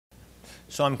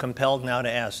So I'm compelled now to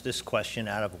ask this question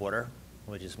out of order,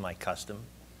 which is my custom.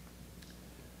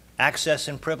 Access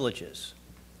and privileges.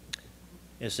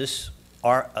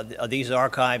 Are these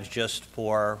archives just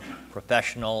for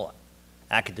professional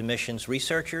academicians,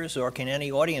 researchers, or can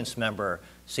any audience member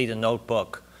see the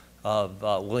notebook of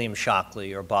William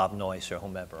Shockley or Bob Noyce or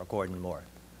whomever, or Gordon Moore?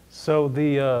 So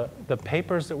the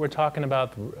papers that we're talking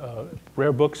about,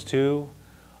 Rare Books 2,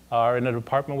 are in a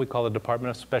department we call the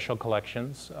Department of Special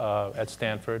Collections at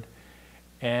Stanford.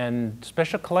 And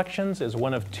Special Collections is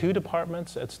one of 2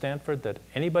 departments at Stanford that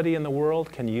anybody in the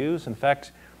world can use. In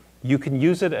fact, you can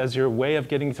use it as your way of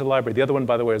getting to the library. The other one,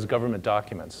 by the way, is government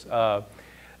documents.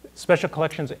 Special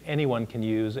Collections anyone can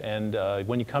use, and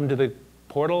when you come to the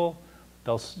portal,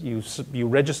 you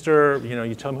register,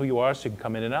 you tell them who you are so you can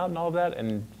come in and out and all of that.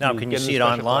 And now, can you see it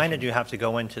online, or do you have to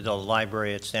go into the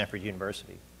library at Stanford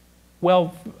University?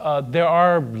 Well, there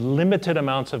are limited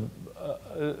amounts of,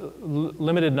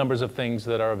 limited numbers of things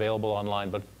that are available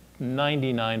online, but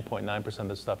 99.9% of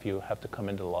the stuff you have to come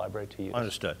into the library to use.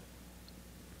 Understood.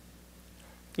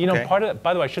 Okay. Part of,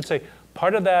 by the way, I should say,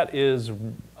 part of that is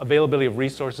availability of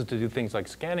resources to do things like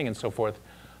scanning and so forth.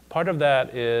 Part of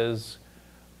that is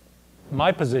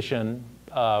my position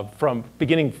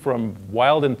beginning from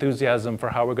wild enthusiasm for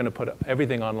how we're going to put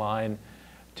everything online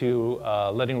to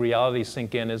letting reality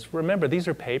sink in is, remember, these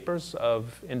are papers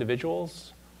of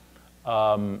individuals.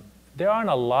 There aren't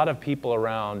a lot of people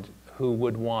around who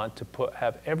would want to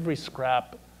have every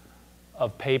scrap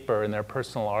of paper in their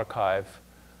personal archive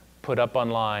put up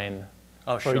online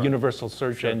for a universal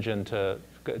search engine to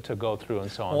go through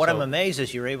and so on. Well, what I'm amazed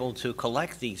is you're able to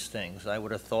collect these things. I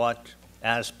would have thought,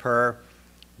 as per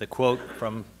the quote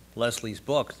from Leslie's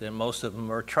book, that most of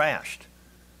them are trashed.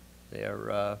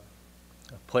 They're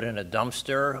put in a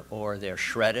dumpster, or they're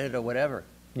shredded, or whatever.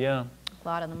 Yeah. A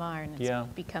lot of them are, and it's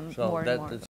become more and more.